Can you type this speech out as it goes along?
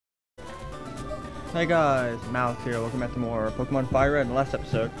Hey guys, Malex here. Welcome back to more Pokemon FireRed. In the last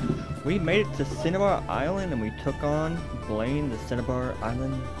episode, we made it to Cinnabar Island and we took on Blaine, the Cinnabar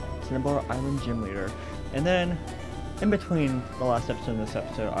Island gym leader. And then, in between the last episode and this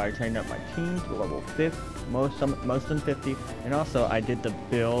episode, I trained up my team to level 5th, most than 50, and also I did the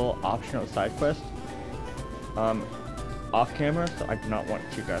Bill optional side quest off camera, so I did not want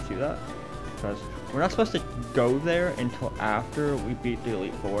you guys to see that because we're not supposed to go there until after we beat the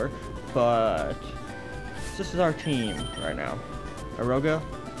Elite Four. But this is our team right now. Aroga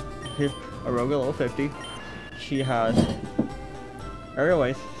level 50. She has Aerial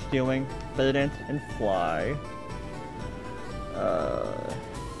Ace, Stealing, Feather Dance, and Fly.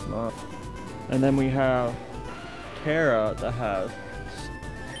 And then we have Terra that has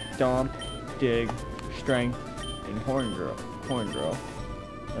Stomp, Dig, Strength, and Horn Drill.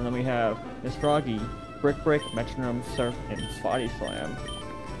 And then we have Miss Froggy, Brick Break, Metronome, Surf, and Body Slam.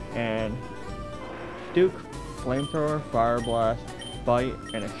 And Duke, Flamethrower, Fire Blast, Bite,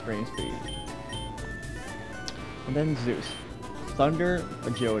 and Extreme Speed. And then Zeus, Thunder,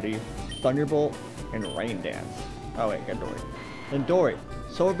 Agility, Thunderbolt, and Rain Dance. Oh wait, got Dory. Then Dory,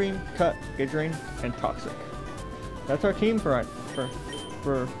 Solar Beam, Cut, Giddrain, and Toxic. That's our team for all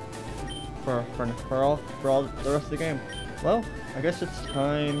the rest of the game. Well, I guess it's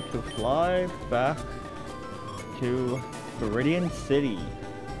time to fly back to Viridian City.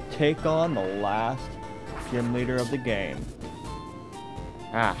 Take on the last gym leader of the game.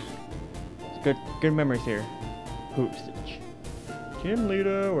 It's good memories here. Hoopsage. Gym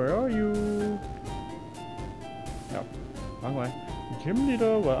leader, where are you? No, wrong way. Gym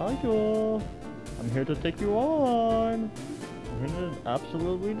leader, where are you? I'm here to take you on. I'm here to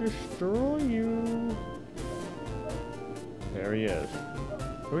absolutely destroy you. There he is.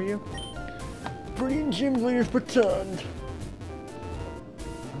 Who are you? Brilliant gym leaders pretend.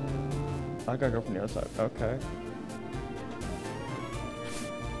 I gotta go from the other side. Okay.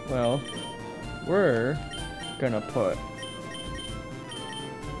 Well, we're gonna put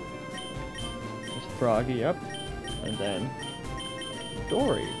this Froggy up, and then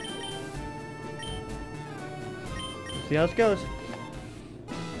Dory. See how this goes.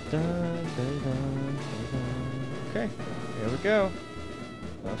 Dun, dun, dun, dun, dun. Okay, here we go.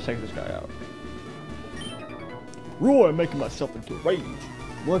 Let's take this guy out. Roar! I'm making myself into a rage.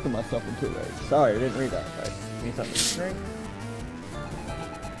 Working myself into it. Sorry, I didn't read that. Okay. Need something string.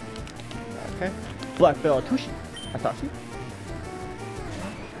 Okay. Black Bell Tushi. Atashi.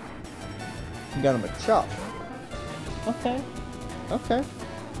 You got him a chop. Okay. Okay.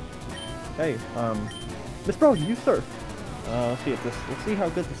 Hey, Miss Bro, you surf. Let's see if this. Let's see how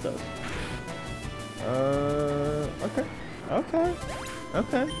good this does. Okay. Okay.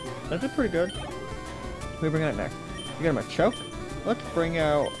 Okay. That did pretty good. What do we bring out next? You got him a choke. Let's bring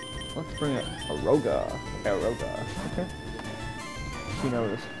out Aroga. Okay. She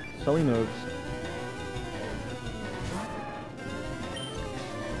knows so many moves.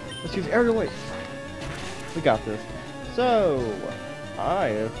 Let's use Aerial Ace. We got this. So, I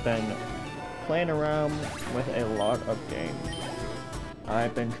have been playing around with a lot of games.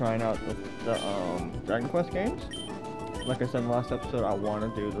 I've been trying out the Dragon Quest games. Like I said in the last episode, I want to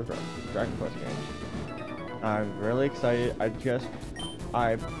do the Dragon Quest games. I'm really excited. I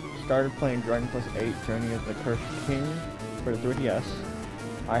started playing Dragon Quest 8 Journey of the Cursed King for the 3DS.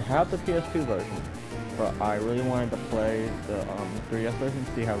 I have the PS2 version, but I really wanted to play the 3DS version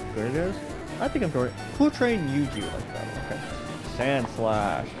to see how good it is. I think I'm good. Cool Train Yuji like that. Okay. Sand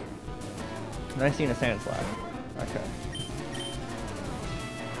Slash. Nice seeing a Sand Slash. Okay.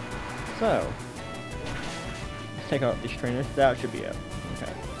 So, let's take out these trainers. That should be it.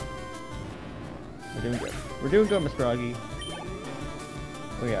 Okay. We're doing good. We're doing good, Miss Froggy.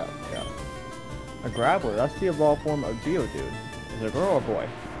 Oh yeah. A Graveler, that's the evolved form of Geodude. Is it a girl or a boy?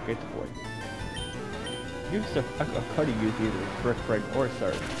 Okay, it's a boy. Use a Cuddy use either Brick Break or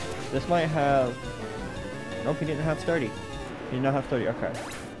Surf. This might have... Nope, he didn't have Sturdy. He did not have Sturdy, okay.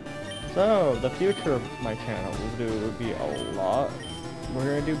 So, the future of my channel would be a lot. We're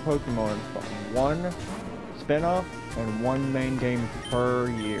gonna do Pokemon, one spin-off and one main game per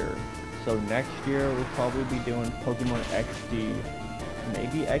year. So next year we'll probably be doing Pokemon XD,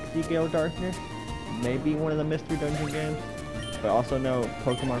 maybe XD Gale Darkness, maybe one of the Mystery Dungeon games, but also know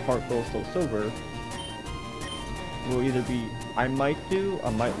Pokemon Heart Gold Soul Silver will either be, I might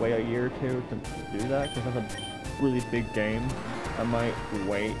wait a year or two to do that because that's a really big game. I might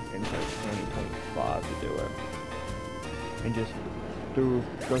wait until 2025 to do it and just go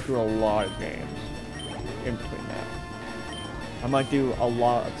through a lot of games in between that. I might do a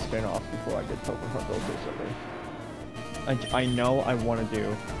lot of spin-offs before I get Pokemon Heart Gold Soul Silver. I know I want to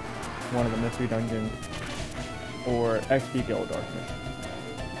do one of the mystery dungeons, or XP Guild Darkness.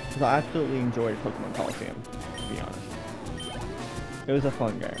 Because I absolutely enjoyed Pokemon Coliseum, to be honest. It was a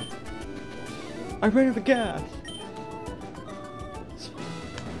fun game. I ran out of gas!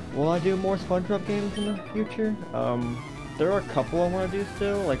 Will I do more SpongeBob games in the future? There are a couple I want to do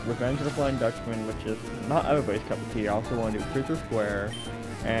still, like Revenge of the Flying Dutchman, which is not everybody's cup of tea. I also want to do Cruiser Square,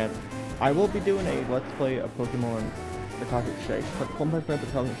 and I will be doing a Let's Play of Pokemon the Cosmic Shake. Let's Play the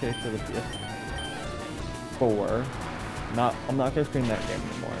Cosmic Shake for the PS4. I'm not gonna stream that game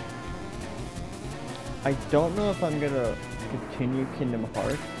anymore. I don't know if I'm gonna continue Kingdom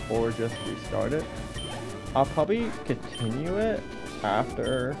Hearts or just restart it. I'll probably continue it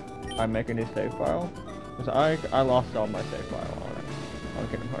after I make a new save file, because I lost all my save file on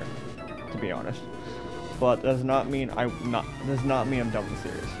Kingdom Hearts, to be honest. But does not mean I'm done with the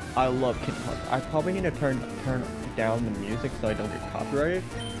series. I love Kingdom Hearts. I probably need to turn down the music so I don't get copyrighted.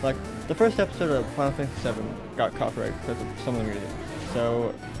 Like the first episode of Final Fantasy VII got copyrighted because of some of the music.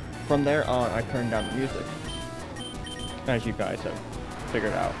 So from there on, I turned down the music, as you guys have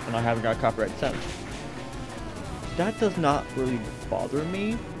figured out, and I haven't got copyright since. That does not really bother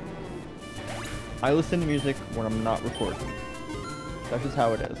me. I listen to music when I'm not recording. That's just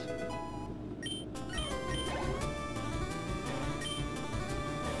how it is.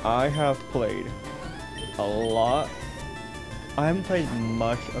 I have played a lot. I haven't played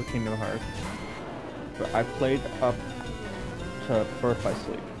much of Kingdom Hearts, but I played up to Birth by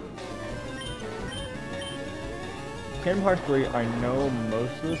Sleep. Kingdom Hearts 3, I know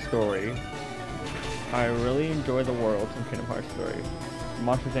most of the story. I really enjoy the worlds in Kingdom Hearts 3.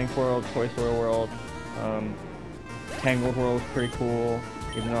 Monsters Inc. world, Toy Story world, Tangled world was pretty cool,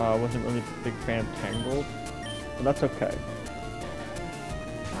 even though I wasn't really a big fan of Tangled, but that's okay.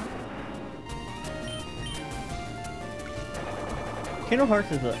 Kingdom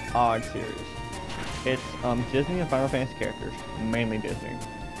Hearts is an odd series. It's Disney and Final Fantasy characters, mainly Disney.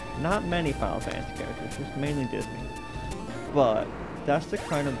 Not many Final Fantasy characters, just mainly Disney. But that's the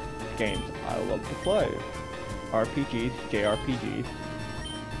kind of games I love to play. RPGs, JRPGs.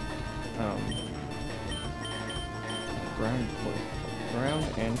 Ground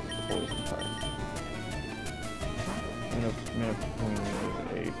and poison type. A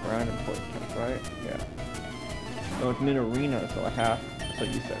ground and poison type, right? Yeah. So it's mid-arena, so that's what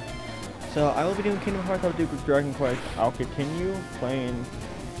you said. So I will be doing Kingdom Hearts, I'll do Dragon Quest, I'll continue playing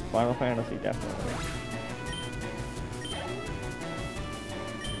Final Fantasy, definitely.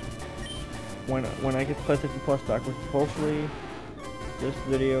 When I get the PlayStation Plus back, which hopefully this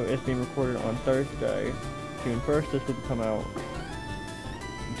video is being recorded on Thursday, June 1st, this will come out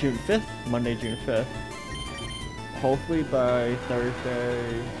June 5th, Monday, June 5th. Hopefully by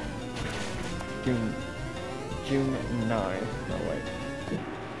Thursday, June 9th, no wait,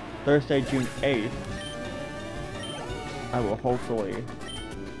 Thursday, June 8th, I will hopefully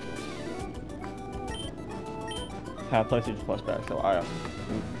have PlayStation Plus back, so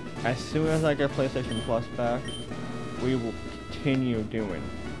as soon as I get PlayStation Plus back, we will continue doing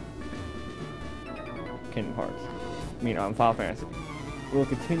Kingdom Hearts. I mean, Final Fantasy. We will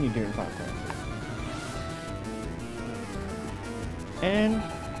continue doing Final Fantasy. And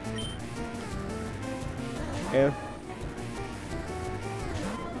if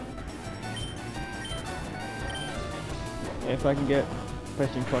I can get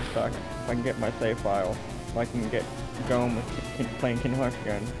PlayStation Plus back, if I can get my save file, if I can get going with playing Kingdom Hearts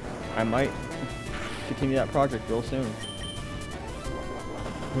again, I might continue that project real soon.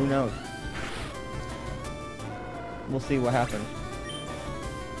 Who knows? We'll see what happens.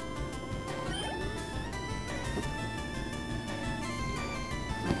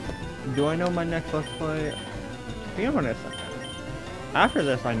 Do I know my next Let's Play? To be honest, after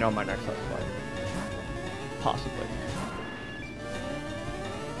this I know my next Let's Play. Possibly.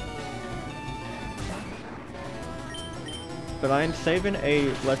 But I'm saving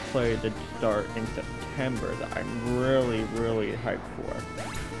a Let's Play to start in September that I'm really, really hyped for.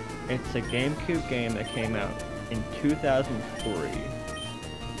 It's a GameCube game that came out in 2003.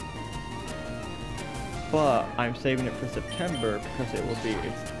 But I'm saving it for September because it will be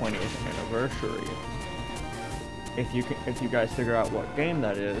its 20th anniversary. If you guys figure out what game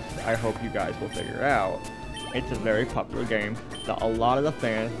that is, I hope you guys will figure out. It's a very popular game that a lot of the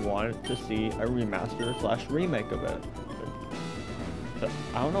fans wanted to see a remaster / remake of it. But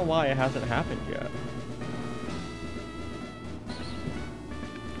I don't know why it hasn't happened yet.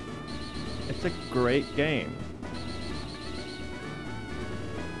 It's a great game.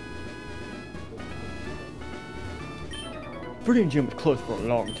 Fruity Gym was closed for a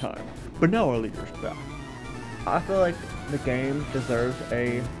long time, but now our leader's back. I feel like the game deserves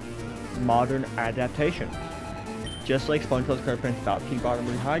a modern adaptations. Just like SpongeBob SquarePants Valpine Bottom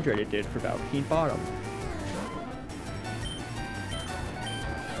Rehydrated did for Valpine Bottom.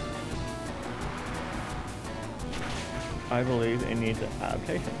 I believe it needs an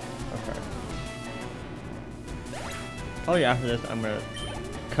adaptation. Okay. Oh yeah, after this I'm gonna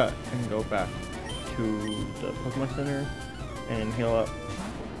cut and go back to the Pokemon Center and heal up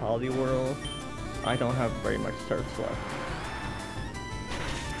Holly World. I don't have very much surfs left.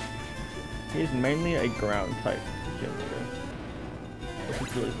 He's mainly a ground type gym leader,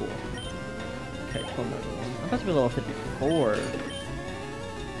 which is really cool. Okay, 12 level. I'm supposed to be level 54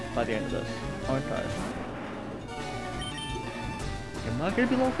 by the end of this, aren't I? Am I gonna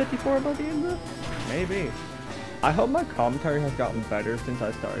be level 54 by the end of this? Maybe. I hope my commentary has gotten better since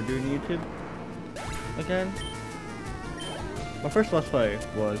I started doing YouTube again. My first Let's Play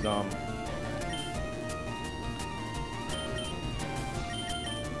was it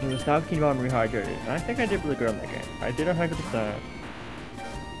was Valpine Bottom Rehydrated, and I think I did really good on that game. I did 100%.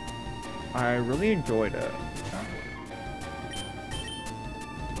 I really enjoyed it.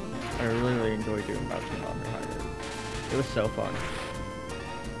 I really enjoyed doing Valpine Bottom Rehydrated. It was so fun.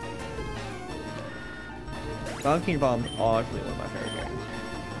 Valpine Bottom is honestly one of my favorite games.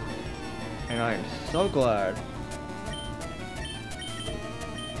 And I am so glad.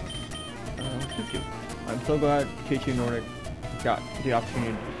 I'm so glad THQ Nordic got the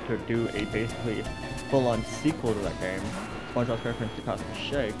opportunity to do a basically full-on sequel to that game, SpongeBob SquarePants to Cosmic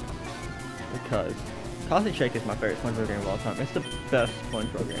Shake, because Cosmic Shake is my favorite SpongeBob game of all time. It's the best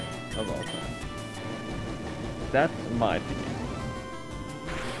SpongeBob game of all time. That's my opinion.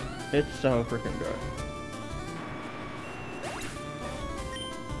 It's so freaking good.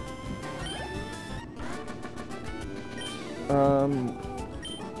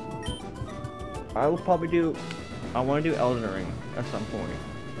 I will probably do. I want to do Elden Ring at some point,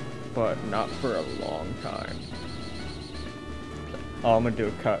 but not for a long time. Oh, I'm gonna do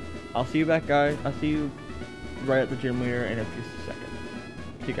a cut. I'll see you back, guys. I'll see you right at the gym leader in a few seconds.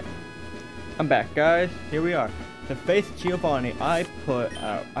 See you guys. I'm back, guys. Here we are. To face Giovanni, I put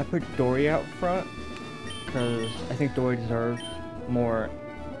Dory out front because I think Dory deserves more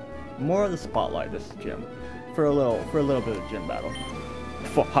of the spotlight this gym for a little bit of gym battle.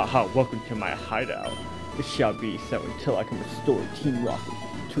 Haha, welcome to my hideout. It shall be so until I can restore Team Rocket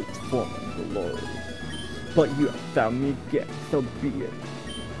to its former glory. But you have found me again, so be it.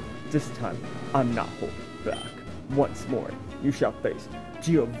 This time, I'm not holding back. Once more, you shall face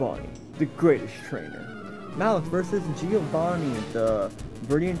Giovanni, the greatest trainer. Malex versus Giovanni, the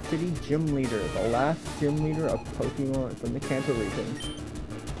Viridian City gym leader, the last gym leader of Pokemon from the Kanto region.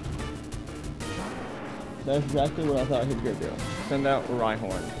 That's exactly what I thought he was gonna do. Send out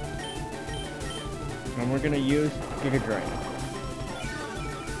Rhyhorn. And we're gonna use Giga Drain.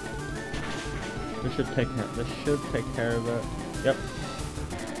 This should take care of it. Yep.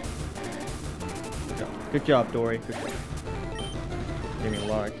 Good job, Dory. Good job. Give me a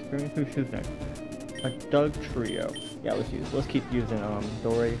lot of experience. Who's next? A Doug Trio. Yeah, let's keep using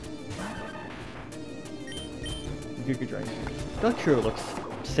Dory. Giga Drain. Doug Trio looks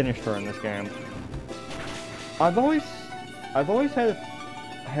sinister in this game. I've always had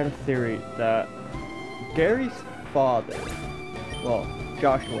a theory that Gary's father, well,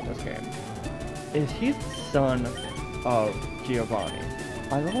 Joshua in this game, is he the son of Giovanni?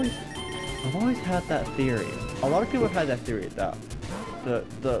 I've always had that theory. A lot of people have had that theory that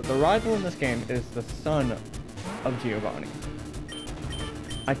the rival in this game is the son of Giovanni.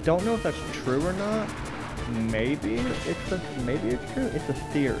 I don't know if that's true or not. Maybe it's true. It's a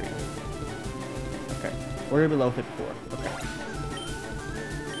theory. Okay, we're gonna be low 54. Okay.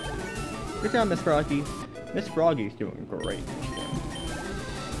 Good job, Miss Froggy. Miss Froggy's doing great.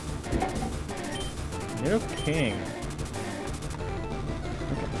 Little King.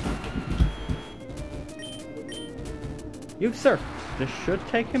 Okay. You surf. This should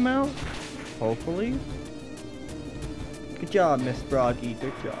take him out. Hopefully. Good job, Miss Froggy.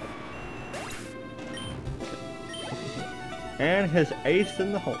 Good job. And his ace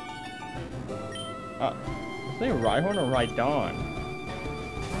in the hole. Is it Rhyhorn or Rhydon?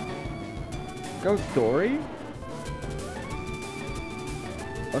 Go Dory?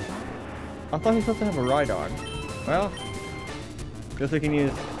 I thought he was supposed to have a Rhydon. Well, guess we can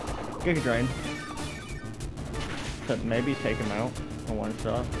use Giga Drain to maybe take him out in one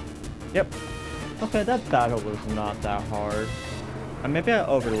shot. Yep. Okay, that battle was not that hard. Maybe I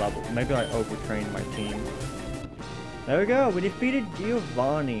over-leveled. Maybe I overtrained my team. There we go. We defeated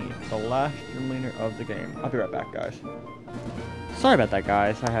Giovanni, the last gym leader of the game. I'll be right back, guys. Sorry about that,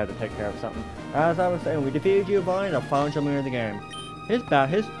 guys. I had to take care of something. As I was saying, we defeated Giovanni, the final gym leader of the game. His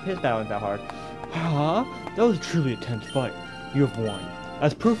battle isn't that hard. Huh? That was truly a tense fight. You have won.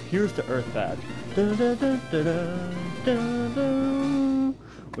 As proof, here's the Earth badge. Dun, dun, dun, dun, dun, dun, dun.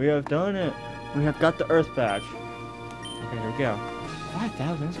 We have done it. We have got the Earth badge. Okay, here we go.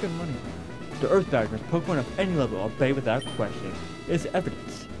 5,000, that's good money. The Earth badge makes Pokemon of any level obey without question. It is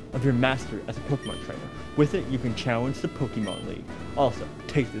evidence of your mastery as a Pokemon trainer. With it, you can challenge the Pokemon League. Also,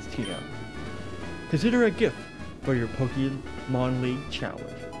 take this Tina. Consider a gift for your Pokemon League challenge.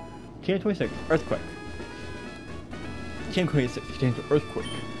 TM26, Earthquake. TM26 stands for Earthquake.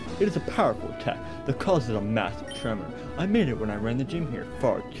 It is a powerful attack that causes a massive tremor. I made it when I ran the gym here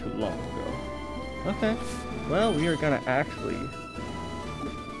far too long ago. Okay, well, we are gonna actually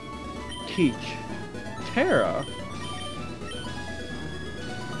teach Terra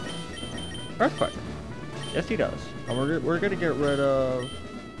Earthquake. Yes, he does. And we're gonna get rid of.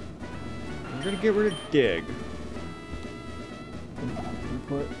 We're gonna get rid of Dig. And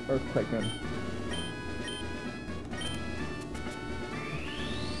put Earthquake in.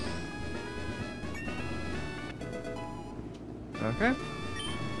 Okay.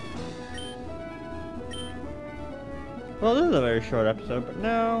 Well, this is a very short episode, but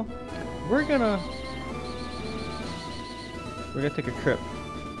now we're gonna take a trip.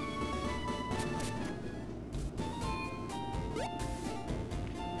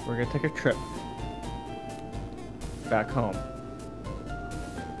 We're gonna take a trip back home.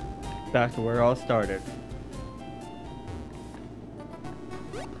 Back to where it all started.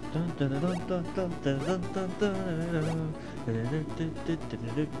 The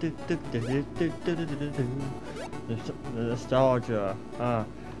nostalgia.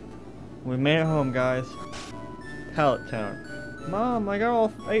 We made it home, guys. Pallet Town. Mom, I got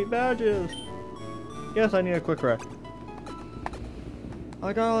all 8 badges. Yes, I need a quick rest.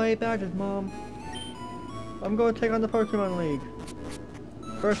 I got all 8 badges, Mom. I'm going to take on the Pokemon League.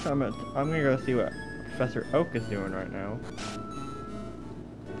 First, I'm gonna go see what Professor Oak is doing right now.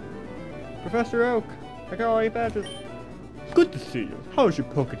 Professor Oak, I got all 8 badges. Good to see you. How is your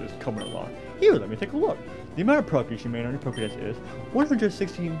Pokédex coming along? Here, let me take a look. The amount of progress you made on your Pokédex is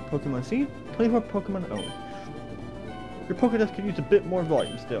 116 Pokemon seen, 24 Pokemon owned. Your Pokédex could use a bit more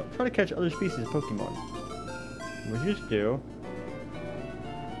volume still. Try to catch other species of Pokemon. What did you just do?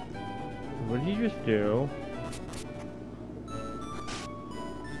 What did you just do?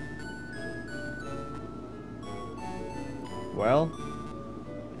 Well,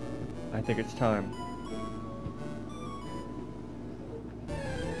 I think it's time.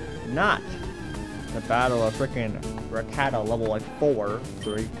 Not the battle of frickin' Rattata level like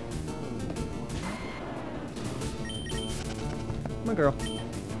 3. Come on, girl.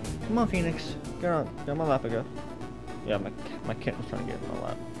 Come on, Phoenix. Get on my lap again. Yeah, my kitten's trying to get in my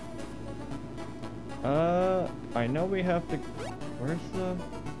lap. I know we have to. Where's the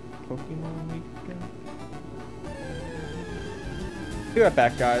Pokemon League again? Be right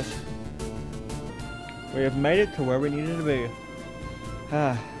back, guys. We have made it to where we needed to be.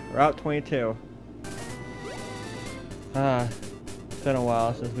 Route 22. It's been a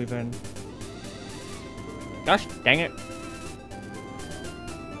while since we've been. Gosh dang it!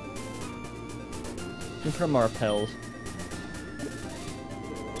 Let's put more repels.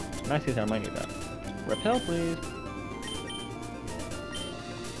 Nice, I might need that. Repel, please.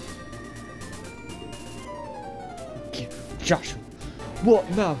 Josh, what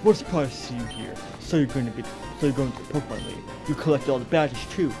surprise to see you here? So you're going to the Pokemon League. You collect all the badges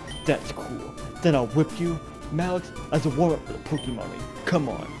too. That's cool. Then I'll whip you, Malex, as a warm-up for the Pokemon League. Come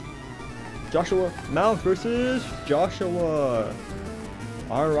on. Joshua, Malex versus Joshua.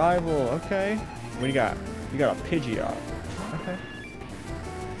 Our rival. Okay. What do you got? You got a Pidgeot. Okay.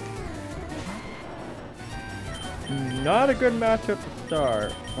 Not a good matchup to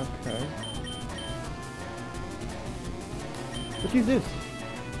start. Okay. Let's use this.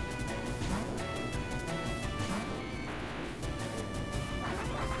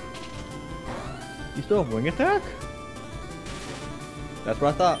 You still have wing attack? That's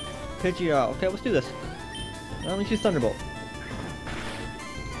what I thought. Pidgeot. Okay, let's do this. Let me use Thunderbolt.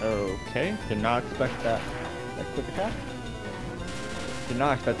 Okay, did not expect that. That quick attack? Did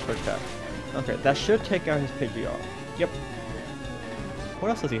not expect the quick attack. Okay, that should take out his Pidgeot. Yep. What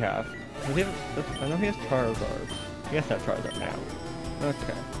else does he have? Does he have I know he has Charizard. He has that Charizard now.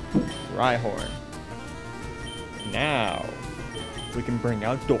 Okay. Rhyhorn. Now, we can bring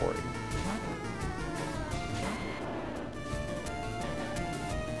out Dory.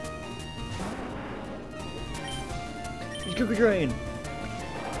 Cookie Drain!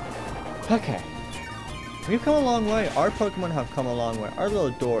 Okay. We've come a long way. Our Pokemon have come a long way. Our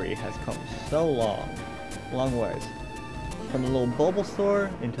little Dory has come so long. Long ways. from a little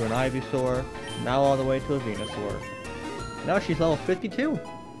Bulbasaur into an Ivysaur, now all the way to a Venusaur. Now she's level 52.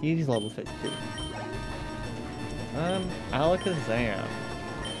 He's level 52. Alakazam.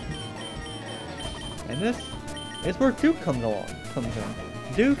 And this is where Duke comes in.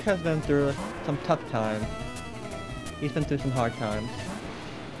 Duke has been through some tough times. He's been through some hard times.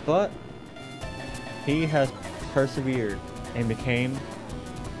 But he has persevered and became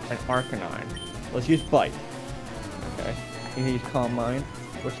an Arcanine. Let's use Bite. Okay. He can use Calm Mind,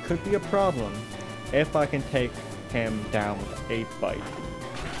 which could be a problem if I can take him down with a Bite.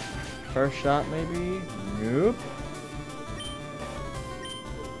 First shot, maybe? Nope.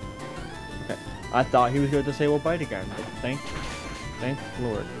 Okay. I thought he was going to disable Bite again, but thank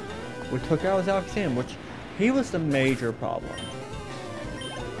Lord. We took out his Alakazam, which he was the major problem.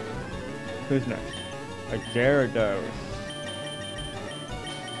 Who's next? A Gyarados.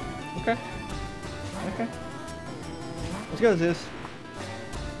 Okay. Okay. Let's go, Zeus.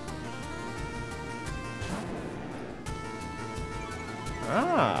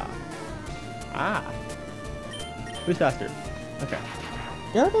 Who's faster? Okay.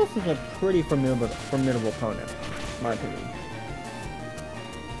 Gyarados is a pretty formidable opponent, in my opinion.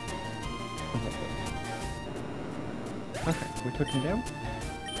 Okay, we took him down.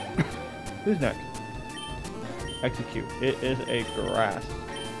 Who's next? Execute. It is a grass.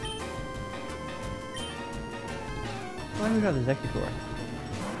 Why do we have this Executor?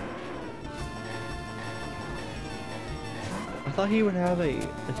 I thought he would have a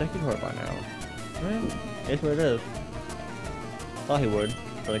Executor by now. Well, it's what it is. Thought he would,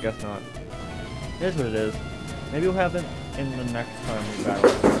 but I guess not. It is what it is. Maybe we'll have it in the next time we battle.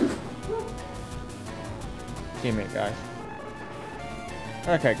 Give me a minute, guys.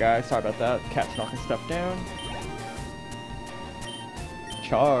 Okay, guys, sorry about that. Cat's knocking stuff down.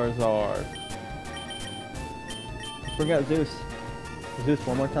 Charizard. Let's bring out Zeus. Zeus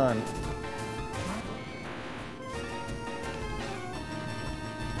one more time.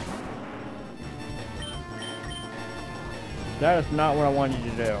 That is not what I wanted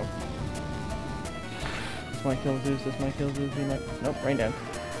you to do. This might kill Zeus, this might kill Zeus, he might... Nope, rain down.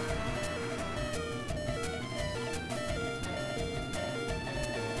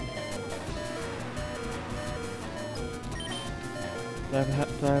 Do I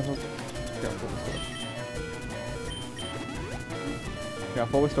have a... Got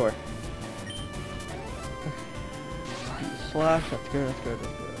full restore. Slash, that's good, that's good, that's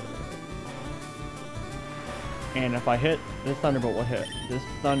good. And if I hit, this Thunderbolt will hit. This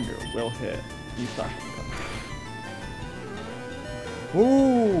Thunder will hit. You slash.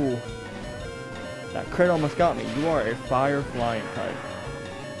 Ooh! That crit almost got me. You are a fire flying type.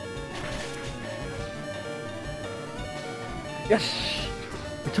 Yes!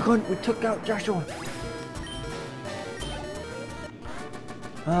 We took out Joshua.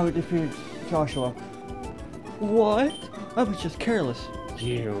 Ah, we defeated Joshua. What? I was just careless.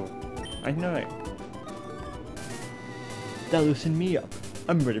 You. I know it. That loosened me up.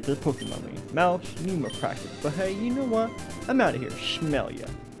 I'm ready for the Pokemon League. Malex, need more practice. But hey, you know what? I'm out of here. Smell ya.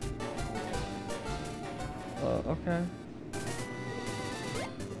 Okay.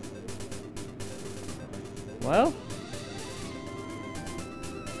 Well.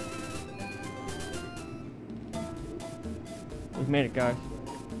 We've made it, guys.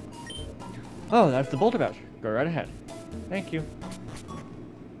 Oh, that's the Boulder Badge. Go right ahead. Thank you.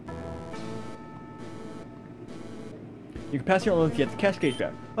 You can pass your own to get the Cascade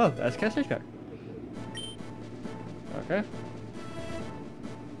back. Oh, that's Cascade back. Okay.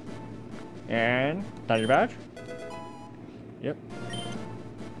 And Thunder Badge. Yep.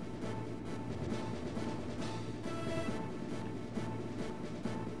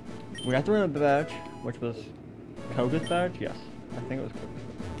 We got the Rainbow Badge, which was Koga's badge? Yes. I think it was Koga's.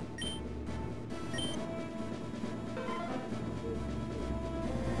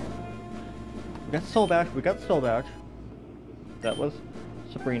 We got the Soul Badge. We got the Soul Badge. That was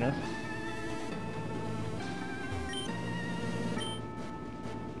Sabrina's.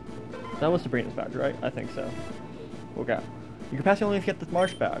 That was Sabrina's badge, right? I think so. Okay. You can pass it only if you get the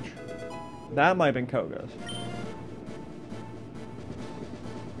Marsh badge. That might have been Koga's.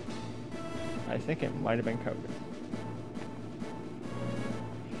 I think it might have been Koga's.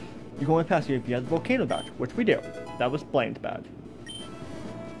 You can only pass it if you have the Volcano badge, which we do. That was Blaine's badge.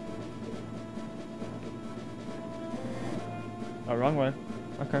 Oh, wrong way.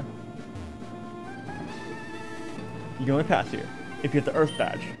 Okay. You can only pass here if you have the Earth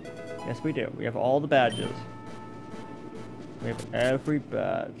badge. Yes, we do. We have all the badges. We have every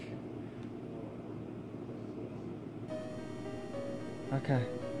badge. Okay.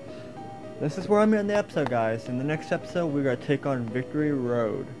 this is where I'm in the episode, guys. In the next episode, we're gonna take on Victory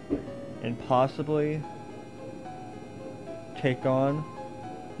Road, and possibly take on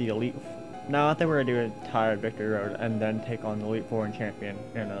the Elite. No, I think we're gonna do an entire Victory Road and then take on the Elite Four and Champion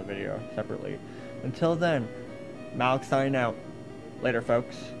in a video separately. Until then, Malex signing out. Later,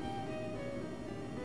 folks.